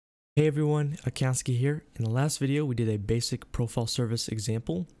Hey everyone, okeanskiy here. In the last video, we did a basic profile service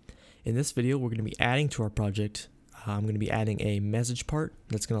example. In this video, we're going to be adding to our project. I'm going to be adding a message part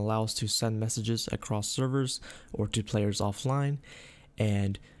that's going to allow us to send messages across servers or to players offline.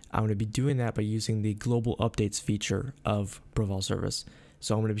 And I'm going to be doing that by using the global updates feature of ProfileService.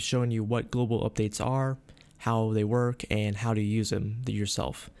 So I'm going to be showing you what global updates are, how they work, and how to use them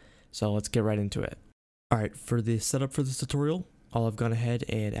yourself. So let's get right into it. Alright, for the setup for this tutorial, I've gone ahead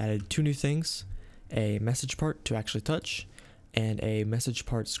and added two new things, a message part to actually touch and a message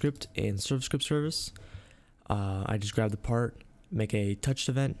part script in ServScript service. I just grab the part, make a touched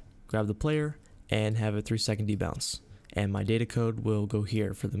event, grab the player, and have a 3-second debounce. And my data code will go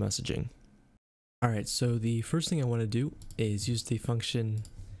here for the messaging. Alright, so the first thing I want to do is use the function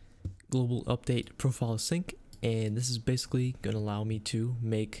global update profile sync, and this is basically going to allow me to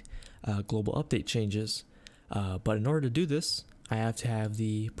make global update changes. But in order to do this, I have to have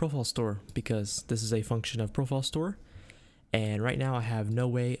the profile store because this is a function of profile store, and right now I have no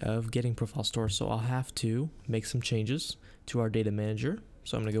way of getting profile store, so I'll have to make some changes to our data manager.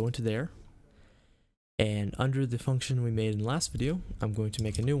 So I'm going to go into there, and under the function we made in the last video, I'm going to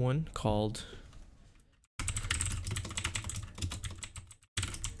make a new one called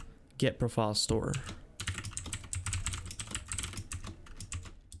get profile store,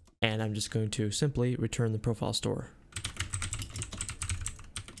 and I'm just going to simply return the profile store.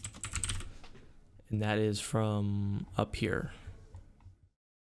 And that is from up here.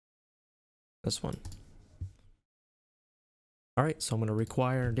 This one. Alright, so I'm going to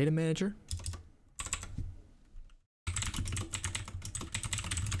require data manager.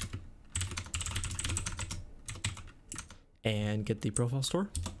 And get the profile store.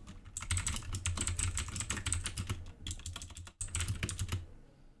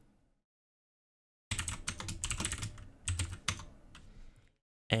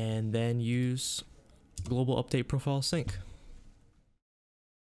 And then use global update profile sync.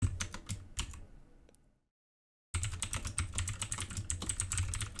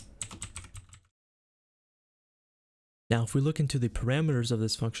 Now if we look into the parameters of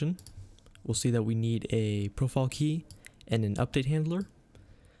this function, we'll see that we need a profile key and an update handler.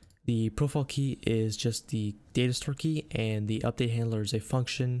 The profile key is just the data store key, and the update handler is a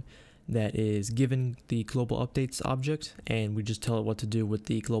function that is given the global updates object, and we just tell it what to do with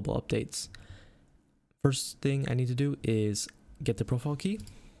the global updates. First thing I need to do is get the profile key.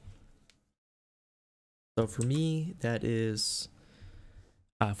 So for me, that is,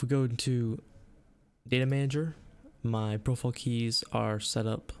 if we go into data manager, my profile keys are set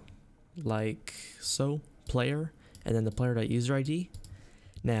up like so, player, and then the player.user ID.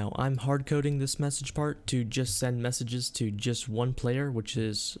 Now I'm hard coding this message part to just send messages to just one player, which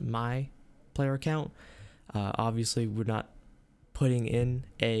is my player account. Obviously we're not putting in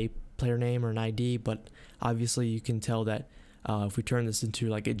a player name or an ID, but obviously you can tell that if we turn this into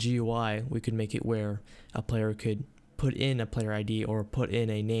like a GUI, we could make it where a player could put in a player ID or put in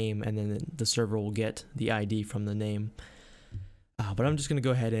a name, and then the server will get the ID from the name. But I'm just going to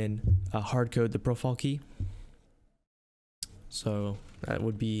go ahead and hard code the profile key. So that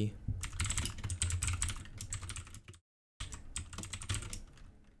would be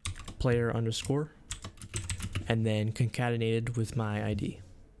player underscore and then concatenated with my ID.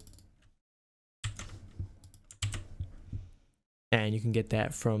 And you can get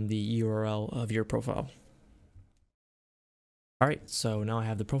that from the URL of your profile. Alright, so now I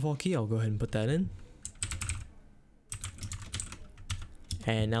have the profile key. I'll go ahead and put that in.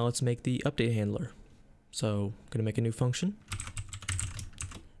 And now let's make the update handler. So I'm going to make a new function.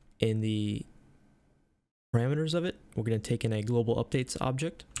 In the parameters of it, we're going to take in a global updates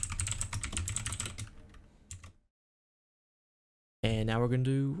object. And now we're going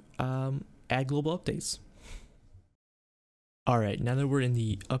to add global updates. Alright, now that we're in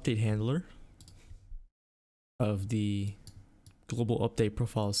the update handler of the global update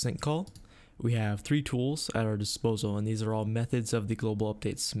profile sync call, we have 3 tools at our disposal, and these are all methods of the global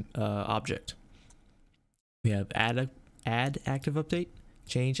updates object. We have add active update,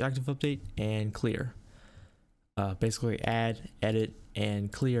 change active update, and clear. Basically add, edit,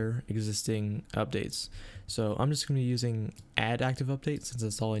 and clear existing updates. So I'm just going to be using add active update since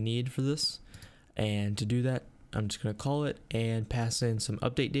that's all I need for this. And to do that, I'm just going to call it and pass in some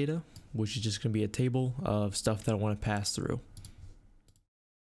update data, which is just going to be a table of stuff that I want to pass through.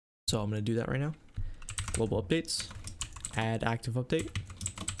 So I'm going to do that right now. Global updates, add active update,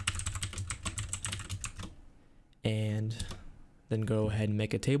 and then go ahead and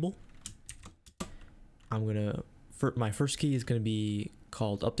make a table. I'm going to, my first key is going to be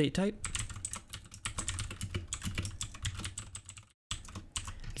called update type.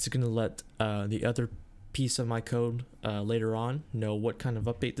 it's going to let the other piece of my code later on know what kind of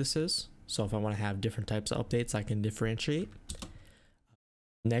update this is. So if I want to have different types of updates, I can differentiate.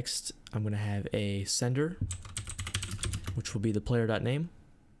 Next, I'm going to have a sender, which will be the player.name.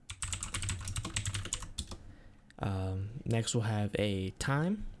 Next, we'll have a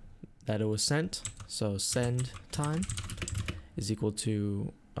time that it was sent. So send time is equal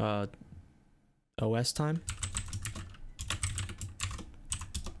to OS time.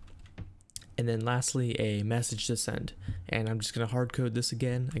 And then lastly, a message to send. And I'm just going to hard code this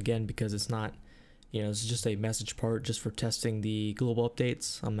again, because it's not, it's just a message part just for testing the global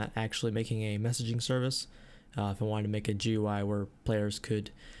updates. I'm not actually making a messaging service. If I wanted to make a GUI where players could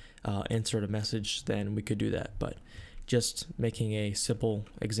insert a message, then we could do that. But just making a simple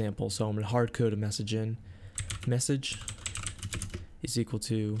example. So I'm going to hard code a message in. Message is equal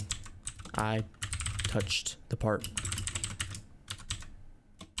to I touched the part.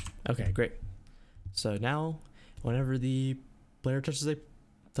 Okay, great. So now, whenever the player touches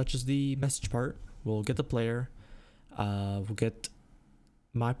the message part, we'll get the player, we'll get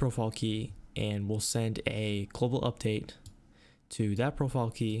my profile key, and we'll send a global update to that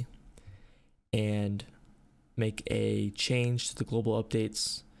profile key and make a change to the global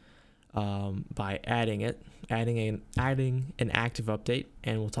updates by adding an active update,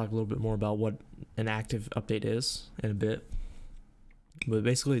 and we'll talk a little bit more about what an active update is in a bit. But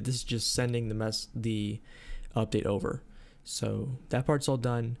basically, this is just sending the update over. So that part's all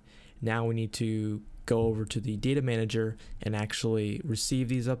done. Now we need to go over to the data manager and actually receive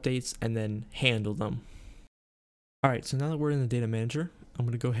these updates and then handle them. All right, so now that we're in the data manager, I'm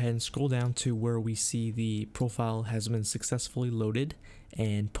going to go ahead and scroll down to where we see the profile has been successfully loaded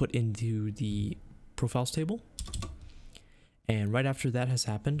and put into the profiles table. And right after that has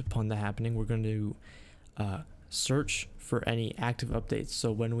happened, upon that happening, we're going to search for any active updates.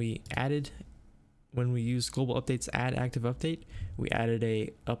 So when we use global updates add active update, we added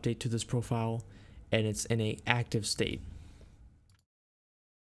a update to this profile and it's in a active state.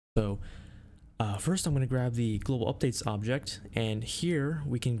 So first I'm going to grab the global updates object, and here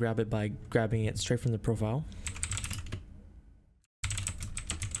we can grab it by grabbing it straight from the profile.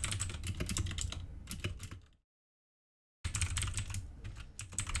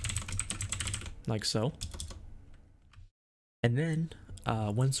 Like so. And then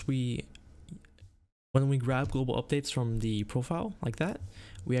when we grab global updates from the profile like that,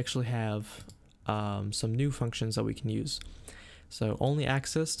 we actually have some new functions that we can use. So only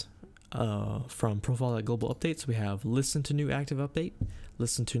accessed from profile.global updates, we have listen to new active update,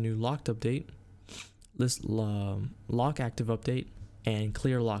 listen to new locked update, lock active update, and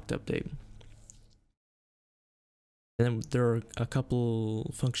clear locked update. And then there are a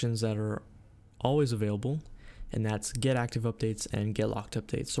couple functions that are always available, and that's get active updates and get locked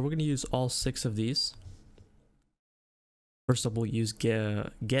updates. So we're going to use all 6 of these. First up, we'll use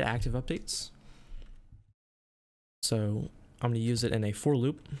get active updates. So I'm going to use it in a for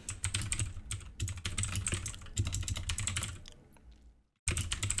loop.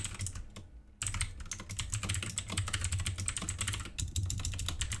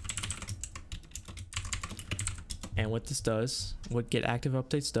 And what this does, what get active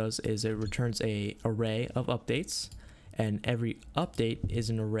updates does, is it returns an array of updates, and every update is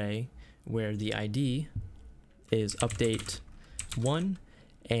an array where the ID is update 1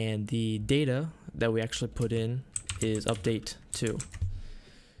 and the data that we actually put in is update 2.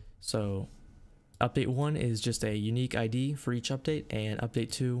 So update 1 is just a unique ID for each update, and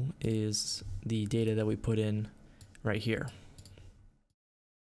update 2 is the data that we put in right here.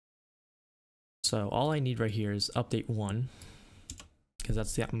 So all I need right here is update 1, because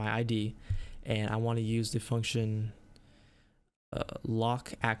that's my ID, and I want to use the function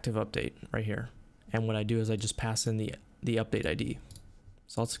lock active update right here. And what I do is I just pass in the update ID.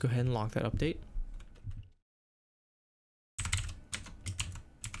 So let's go ahead and lock that update.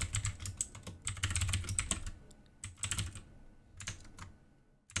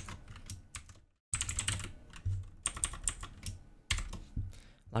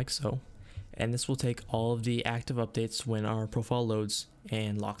 Like so. And this will take all of the active updates when our profile loads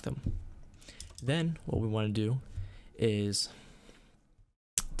and lock them. Then what we want to do is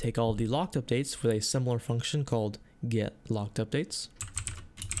take all of the locked updates with a similar function called get locked updates.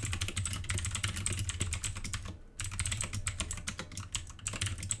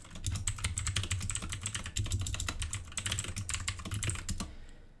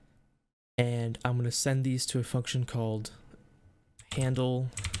 And I'm going to send these to a function called handle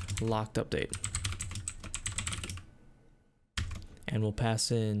locked update, and we'll pass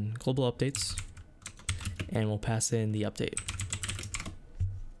in global updates, and we'll pass in the update.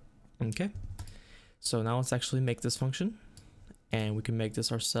 Okay, so now let's actually make this function, and we can make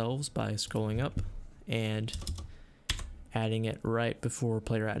this ourselves by scrolling up and adding it right before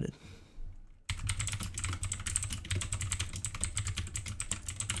player added.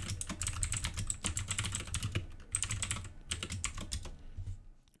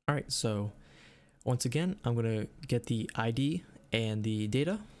 All right, so once again, I'm gonna get the ID and the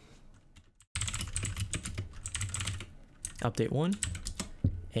data, update 1,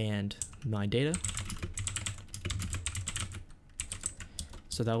 and my data.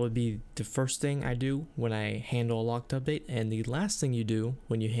 So that would be the first thing I do when I handle a locked update, and the last thing you do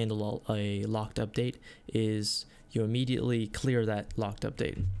when you handle a locked update is you immediately clear that locked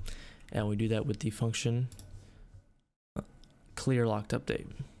update, and we do that with the function clear locked update.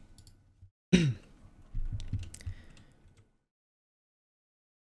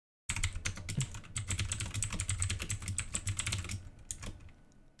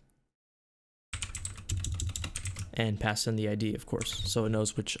 And pass in the ID, of course, so it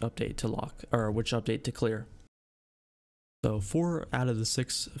knows which update to lock or which update to clear. So 4 out of the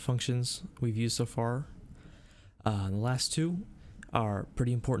 6 functions we've used so far. The last 2 are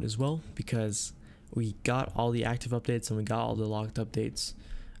pretty important as well, because we got all the active updates and we got all the locked updates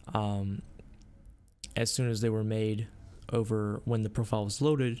as soon as they were made over when the profile was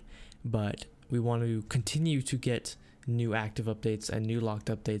loaded, but we want to continue to get new active updates and new locked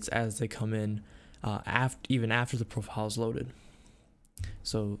updates as they come in even after the profile is loaded.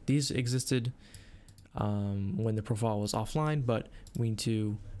 So these existed when the profile was offline, but we need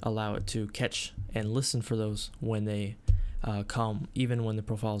to allow it to catch and listen for those when they come, even when the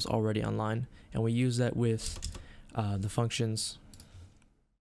profile is already online. And we use that with the functions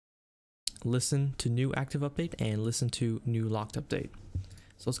listen to new active update and listen to new locked update.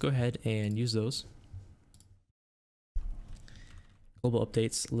 So let's go ahead and use those. Global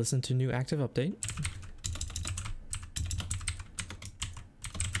updates, listen to new active update.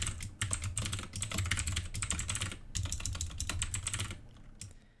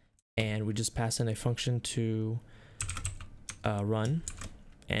 And we just pass in a function to run,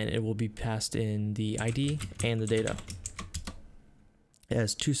 and it will be passed in the ID and the data. It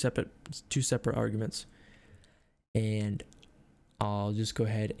has two separate arguments, and I'll just go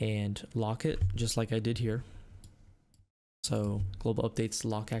ahead and lock it just like I did here. So global updates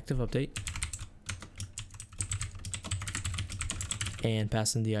lock active update, and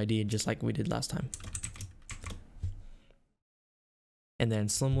pass in the ID just like we did last time. And then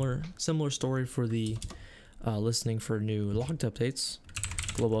similar story for the listening for new locked updates.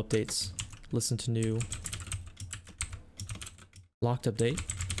 Global updates listen to new locked update,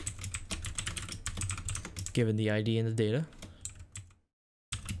 given the ID and the data.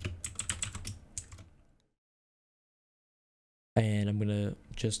 And I'm gonna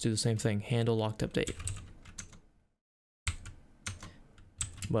just do the same thing, handle locked update.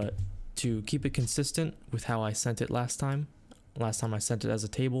 But to keep it consistent with how I sent it last time I sent it as a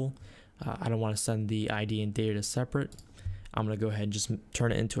table. I don't want to send the ID and data separate. I'm gonna go ahead and just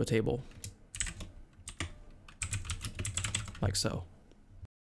turn it into a table, like so.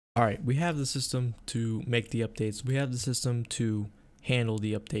 All right, we have the system to make the updates. We have the system to handle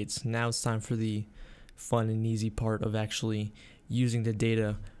the updates. Now it's time for the fun and easy part of actually using the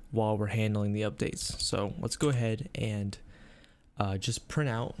data while we're handling the updates. So let's go ahead and just print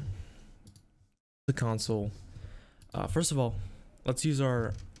out the console. First of all, let's use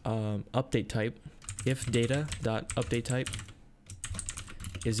our update type. If data.update type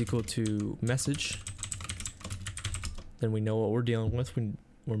is equal to message, then we know what we're dealing with when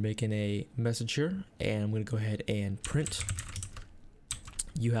we're making a message here. And I'm going to go ahead and print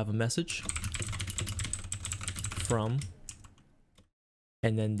you have a message from,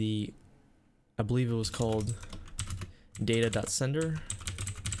 and then I believe it was called data.sender.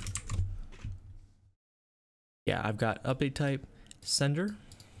 Yeah, I've got update type sender,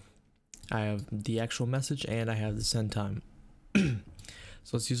 I have the actual message, and I have the send time. So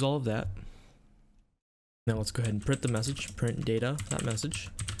let's use all of that. Now let's go ahead and print the message, print data.message,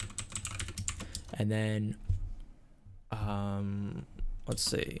 and then let's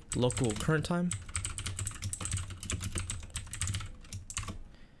say local current time,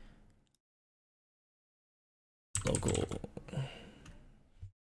 local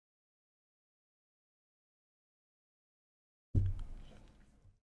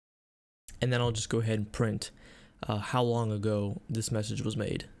and then I'll just go ahead and print how long ago this message was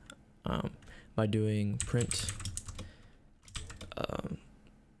made by doing print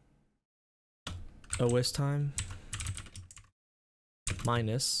OS time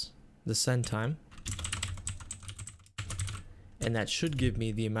minus the send time, and that should give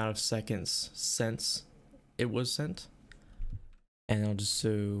me the amount of seconds since it was sent. And I'll just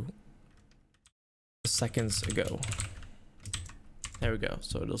do seconds ago. There we go.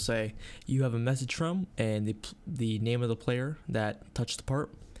 So it'll say you have a message from, and the name of the player that touched the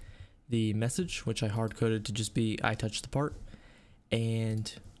part, the message, which I hard coded to just be I touched the part,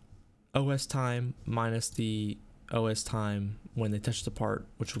 and OS time minus the OS time when they touched the part,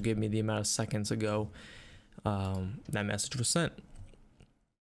 which will give me the amount of seconds ago that message was sent.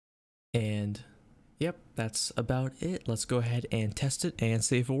 And yep, that's about it. Let's go ahead and test it and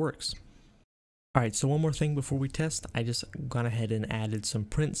see if it works. Alright, so one more thing before we test. I just gone ahead and added some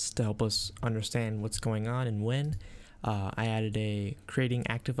prints to help us understand what's going on and when. I added a creating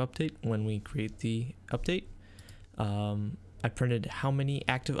active update when we create the update. I printed how many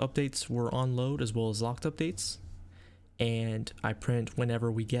active updates were on load as well as locked updates. And I print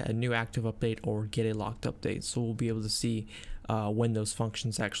whenever we get a new active update or get a locked update. So we'll be able to see when those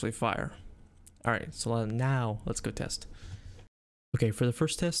functions actually fire. Alright, so now let's go test. Okay, for the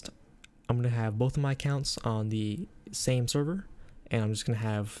first test, I'm going to have both of my accounts on the same server, and I'm just going to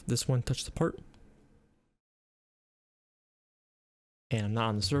have this one touch the part. And I'm not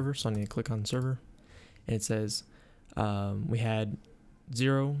on the server, so I need to click on the server. And it says we had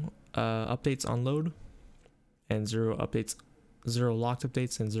 0 updates on load, and 0 locked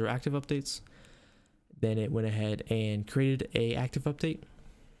updates, and 0 active updates. Then it went ahead and created a active update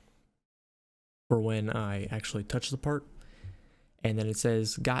for when I actually touch the part. And then it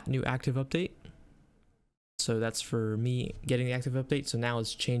says got new active update. So that's for me getting the active update. So now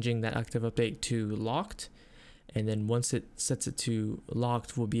it's changing that active update to locked. And then once it sets it to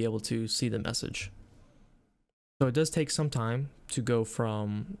locked, we'll be able to see the message. So it does take some time to go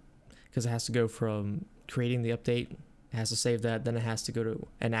from, because it has to go from creating the update, it has to save that, then it has to go to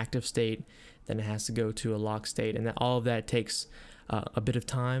an active state, then it has to go to a locked state, and all of that takes a bit of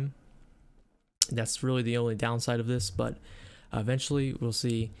time. That's really the only downside of this, but eventually we'll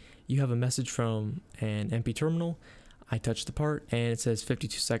see you have a message from an MP terminal. I touched the part and it says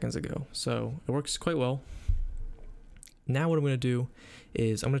 52 seconds ago. So it works quite well. Now what I'm going to do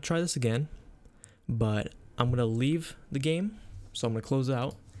is I'm going to try this again, but I'm going to leave the game. So I'm going to close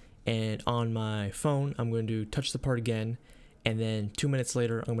out, and on my phone I'm going to touch the part again, and then 2 minutes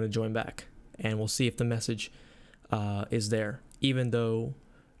later I'm going to join back, and we'll see if the message is there, even though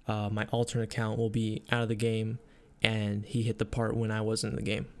my alternate account will be out of the game and he hit the part when I wasn't in the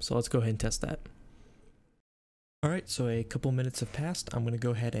game. So let's go ahead and test that. Alright, so a couple minutes have passed. I'm going to go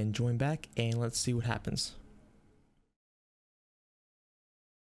ahead and join back, and let's see what happens.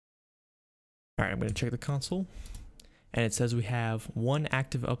 Alright, I'm going to check the console, and it says we have 1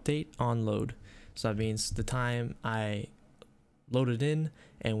 active update on load. So that means the time I loaded in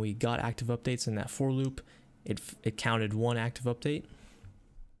and we got active updates in that for loop, it counted 1 active update.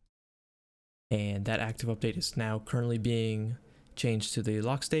 And that active update is now currently being changed to the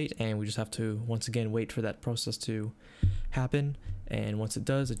lock state, and we just have to once again wait for that process to happen, and once it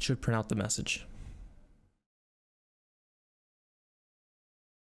does, it should print out the message.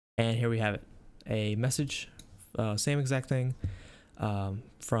 And here we have it, a message, same exact thing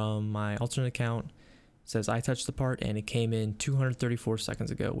from my alternate account. It says I touched the part, and it came in 234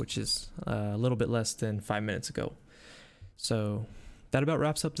 seconds ago, which is a little bit less than 5 minutes ago. So that about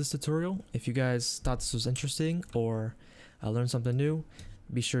wraps up this tutorial. If you guys thought this was interesting or learned something new,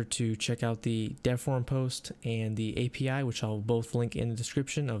 be sure to check out the dev forum post and the API, which I'll both link in the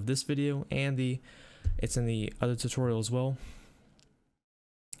description of this video, and it's in the other tutorial as well.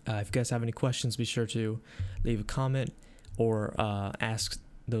 If you guys have any questions, be sure to leave a comment or ask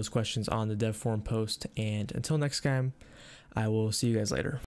those questions on the dev forum post. And until next time, I will see you guys later.